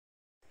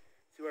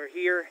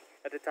here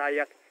at the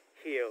Tayak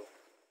Hill.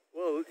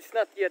 Well, it's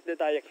not yet the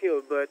Tayak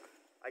Hill, but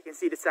I can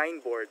see the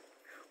signboard.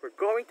 We're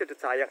going to the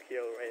Tayak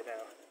Hill right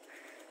now.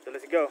 So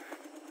let's go.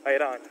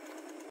 Right on.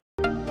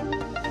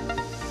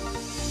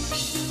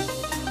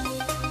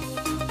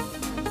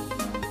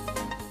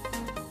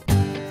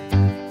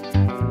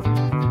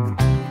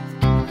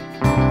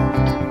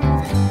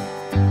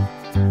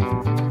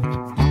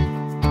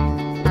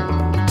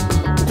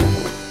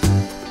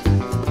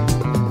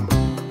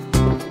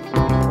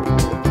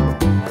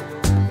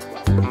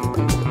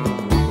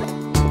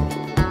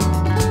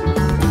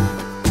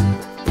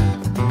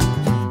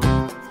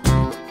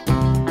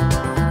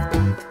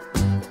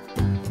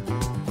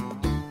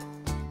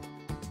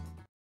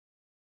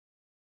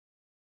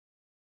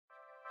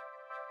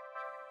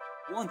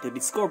 Want to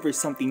discover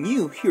something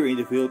new here in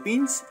the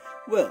Philippines?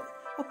 Well,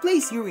 a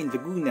place here in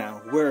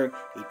Laguna where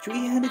a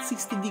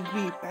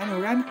 360-degree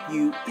panoramic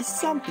view is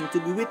something to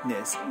be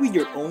witnessed with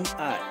your own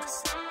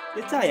eyes.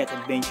 The Tayak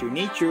Adventure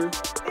Nature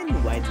and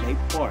Wildlife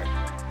Park,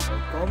 or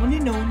commonly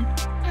known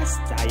as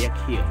Tayak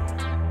Hill.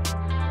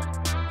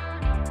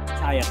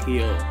 Tayak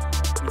Hill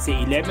is a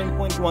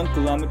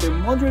 11.1-kilometer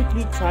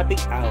moderately traffic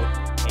out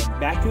and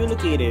backway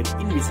located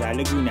in Rizal,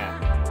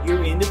 Laguna,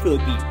 here in the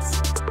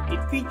Philippines. It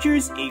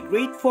features a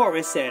great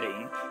forest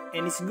setting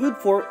and is good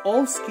for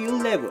all skill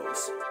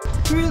levels.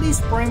 The trail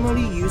is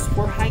primarily used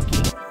for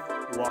hiking,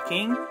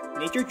 walking,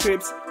 nature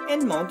trips,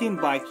 and mountain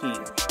biking,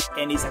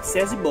 and is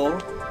accessible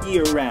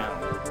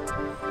year-round.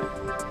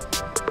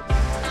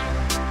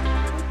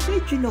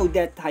 Did you know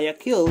that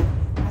Tayak Hill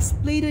has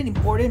played an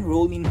important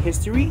role in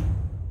history?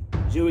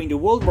 During the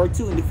World War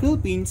II in the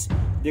Philippines,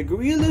 the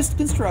guerrillas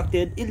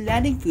constructed a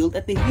landing field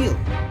at the hill,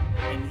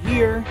 and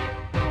here,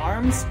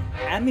 arms,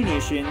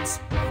 ammunition,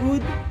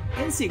 food,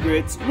 and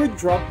cigarettes were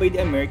dropped by the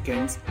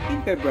Americans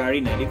in February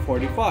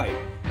 1945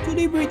 to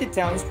liberate the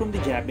towns from the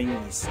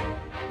Japanese.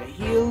 The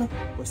hill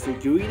was the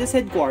guerrillas'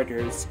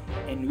 headquarters,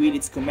 and with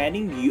its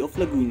commanding view of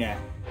Laguna,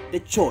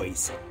 the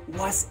choice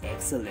was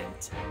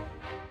excellent.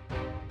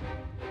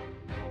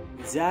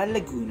 Rizal,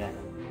 Laguna.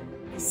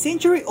 A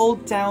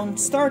century-old town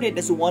started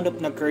as one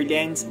of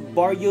Nagcarlen's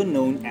barrio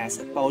known as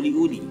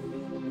Pauliuli,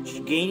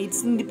 which gained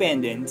its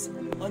independence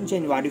on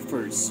January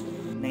 1st,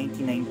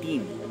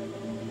 1919.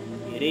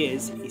 It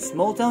is a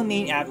small town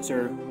named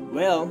after,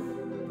 well,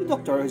 the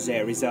Dr.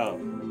 Jose Rizal,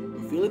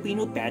 a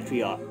Filipino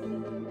patriot.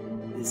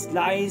 This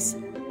lies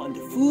on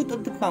the foot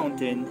of the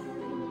mountain,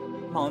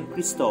 Mount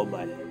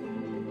Cristobal.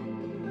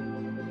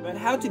 But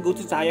how to go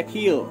to Tayak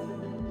Hill?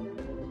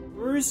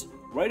 First,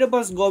 ride a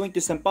bus going to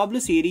San Pablo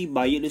City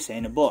via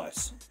Lucena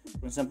bus.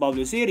 From San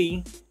Pablo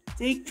City,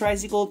 take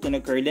tricycle to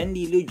Nagcarlen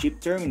Lilo Jeep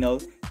Terminal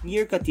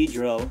near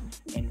Cathedral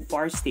and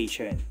Far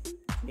Station,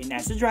 and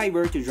ask the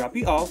driver to drop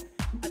you off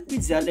at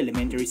Rizal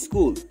Elementary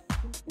School,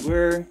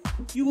 where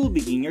you will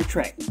begin your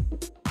trek.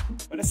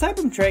 But aside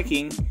from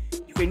trekking,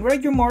 you can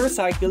ride your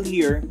motorcycle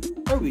here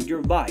or with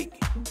your bike.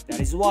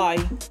 That is why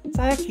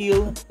Tayak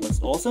Hill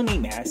was also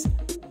named as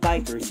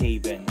Biker's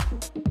Haven.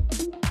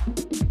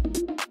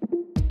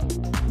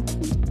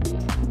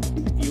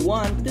 If you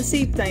want to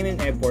save time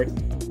and effort,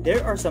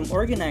 there are some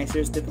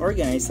organizers that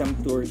organize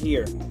some tour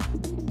here.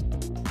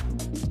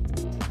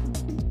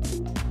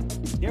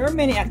 There are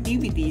many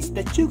activities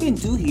that you can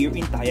do here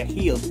in Tayak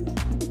Hill.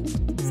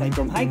 Aside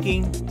from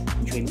hiking,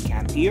 you can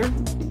camp here,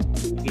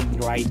 you can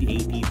ride the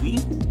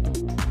ATV,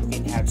 you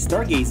can have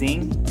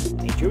stargazing,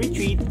 nature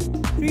retreat,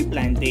 tree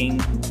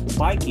planting,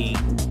 biking,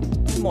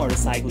 and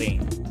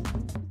motorcycling.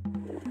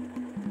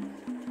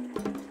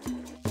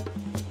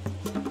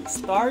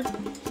 Start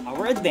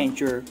our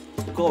adventure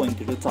going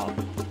to the top.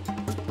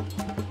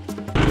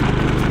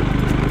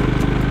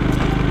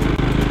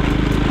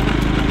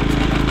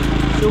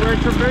 So we're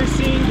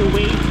traversing the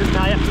way to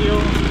Tayak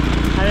Hill.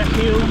 Tayak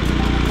Hill,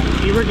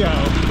 here we go.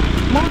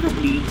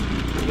 Remarkably,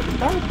 the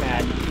entire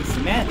path is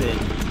cemented,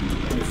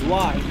 that is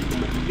why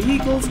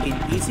vehicles can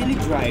easily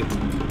drive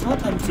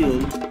not until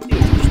they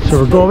reach the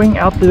So we're going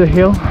out to the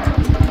hill.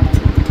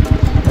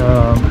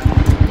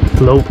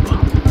 Slope.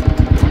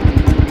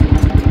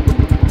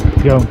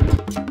 Go.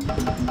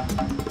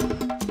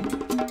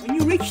 When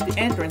you reach the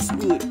entrance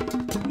booth,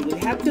 you will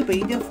have to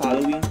pay the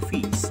following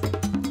fees.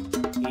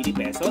 80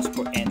 pesos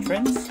for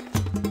entrance,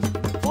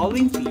 the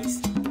following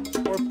fees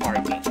for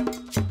parking.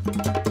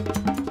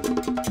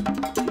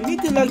 You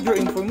need to log your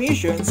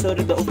information so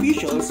that the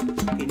officials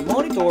can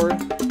monitor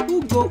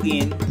who go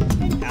in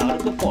and out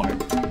of the park.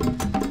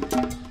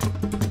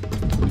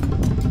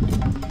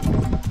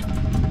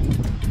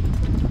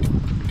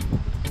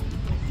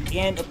 At the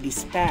end of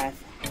this path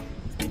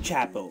is the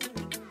chapel.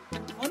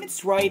 On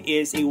its right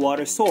is a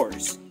water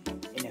source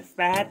and a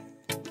path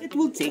that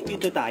will take you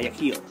to Tayak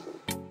Hill.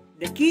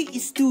 The key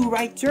is 2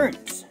 right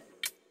turns,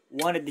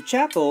 one at the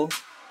chapel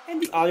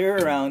and the other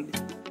around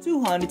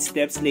 200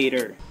 steps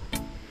later.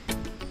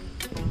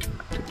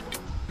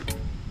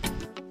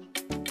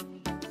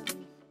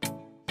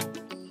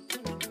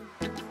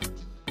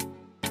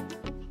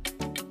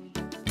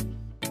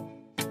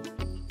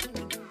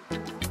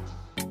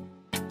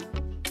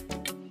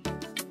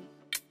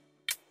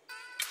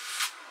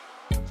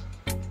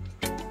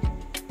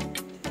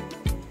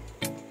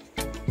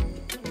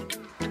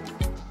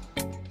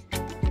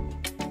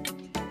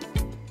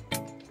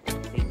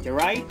 the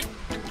right,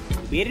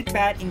 beat it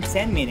pat in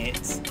 10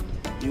 minutes,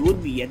 you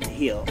would be at the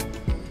hill.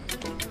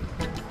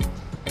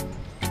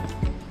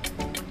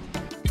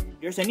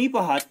 There's a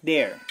nipa hut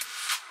there.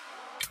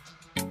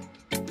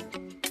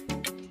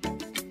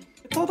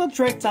 The total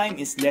trek time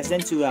is less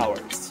than 2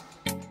 hours.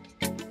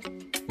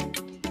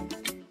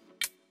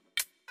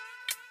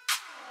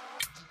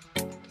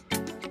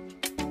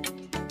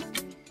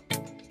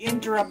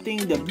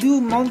 Interrupting the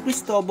blue Mount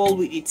Cristobal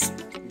with its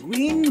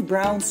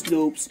green-brown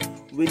slopes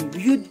when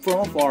viewed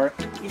from afar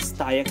is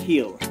Tayak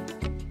Hill,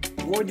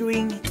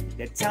 bordering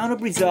the town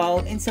of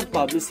Rizal and San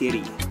Pablo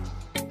City.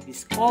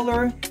 This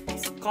color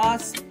is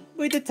caused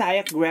by the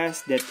tayak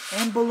grass that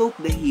envelope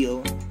the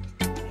hill,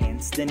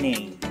 hence the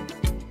name.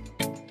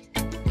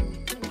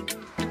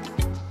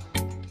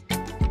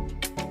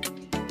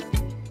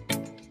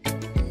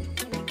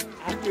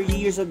 After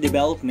years of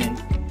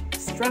development,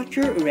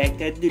 structure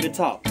erected to the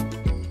top,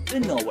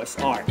 the Noah's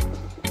Ark.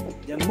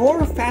 The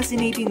more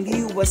fascinating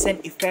view was an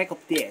effect of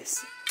this.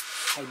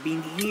 I've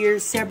been here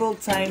several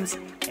times,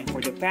 and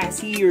for the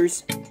past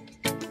years,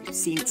 we've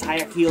seen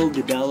Tayak Hill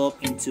develop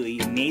into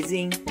an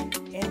amazing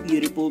and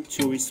beautiful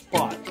tourist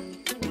spot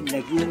in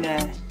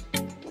Laguna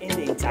and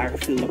the entire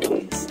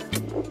Philippines.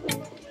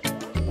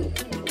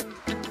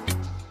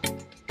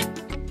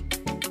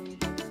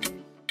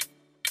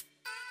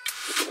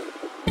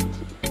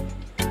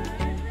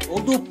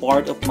 Although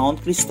part of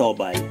Mount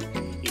Cristobal,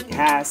 it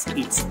has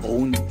its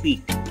own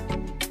peak.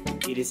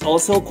 It is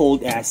also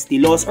called as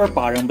Tilos or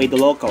Parang by the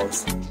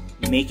locals,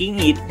 making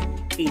it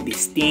a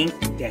distinct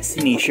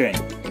destination.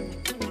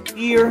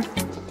 Here,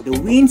 the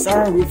winds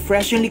are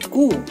refreshingly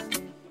cool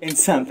and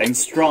sometimes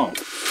strong.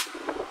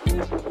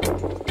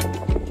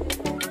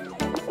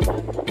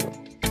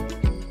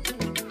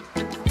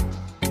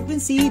 You can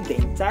see the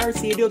entire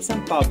city of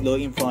San Pablo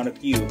in front of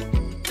you,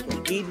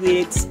 complete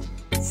with its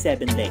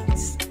 7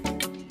 lakes.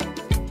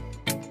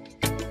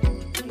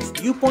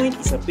 Viewpoint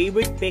is a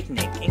favorite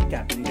picnic and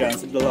camping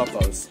grounds of the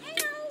locals,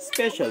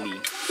 especially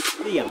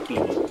the young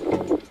people.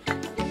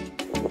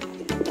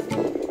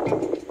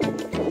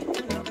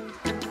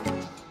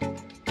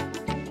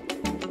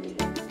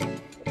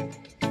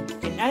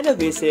 And add a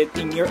visit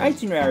in your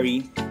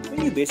itinerary when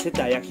you visit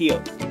Tayak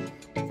Hill.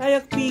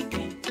 Tayak Peak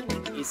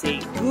is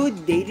a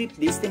good day trip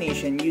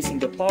destination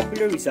using the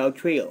popular Rizal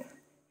Trail,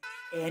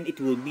 and it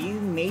will be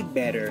made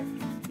better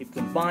if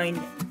combined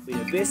with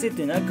a visit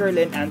to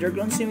Nagcarlan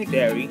Underground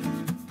Cemetery,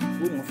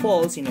 Bunga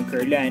Falls in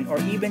Nagcarlan, or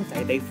even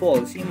Taytay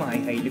Falls in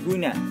Mabuhay,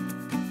 Laguna.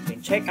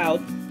 Then check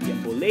out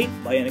Yambo Lake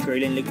by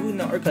Nagcarlan,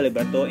 Laguna, or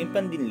Calibato in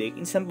Pandin Lake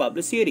in San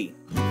Pablo City,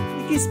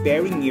 which is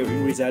very near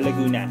in Rizal,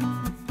 Laguna.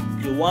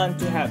 If you want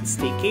to have a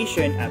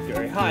staycation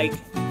after a hike,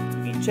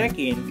 you can check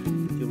in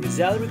to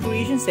Rizal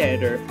Recreation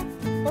Center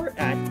or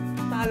at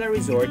Pala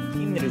Resort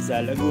in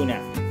Rizal, Laguna.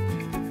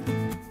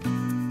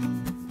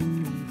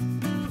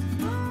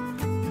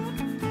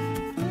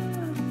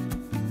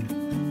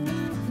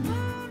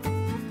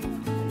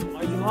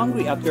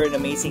 Hungry after an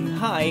amazing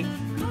hike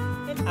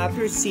and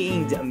after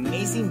seeing the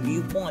amazing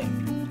viewpoint?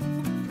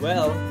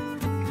 Well,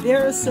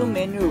 there are so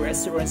many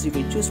restaurants you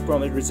can choose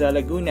from at Rizal,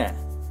 Laguna.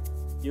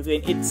 You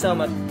can eat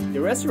some at the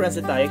restaurants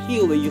at Tayak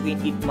Hill where you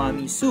can eat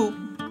mommy soup,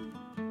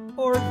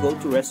 or go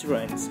to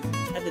restaurants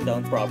at the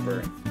town proper.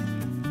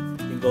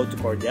 You can go to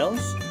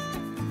Cordel's,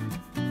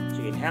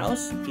 Chicken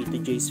House, Tito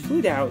J's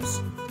Food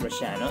House,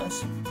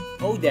 Rashano's,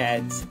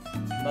 Odad's,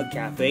 Mag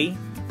Cafe,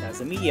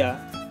 Casa Mia,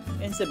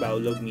 and Sabaw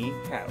Logmi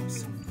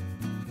House.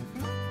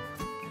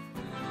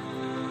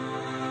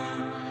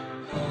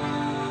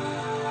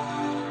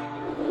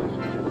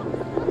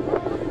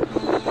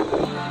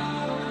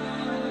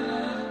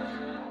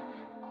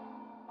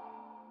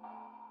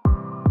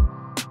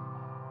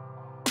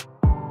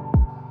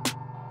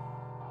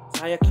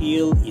 Tayak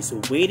Hill is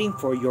waiting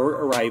for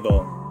your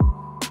arrival.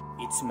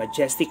 Its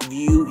majestic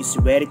view is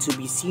ready to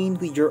be seen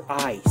with your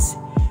eyes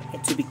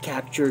and to be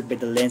captured by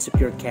the lens of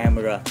your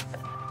camera.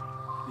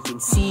 You can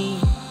see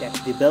that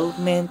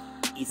development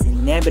is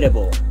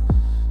inevitable,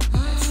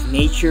 as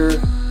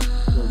nature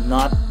will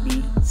not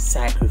be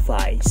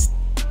sacrificed.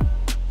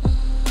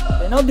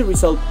 TANAW de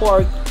Rizal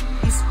Park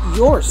is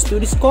yours to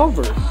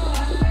discover.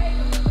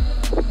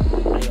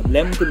 I am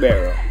Lemon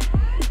Tibero,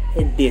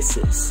 and this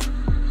is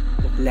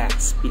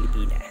Tuklas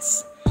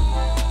Pilipinas.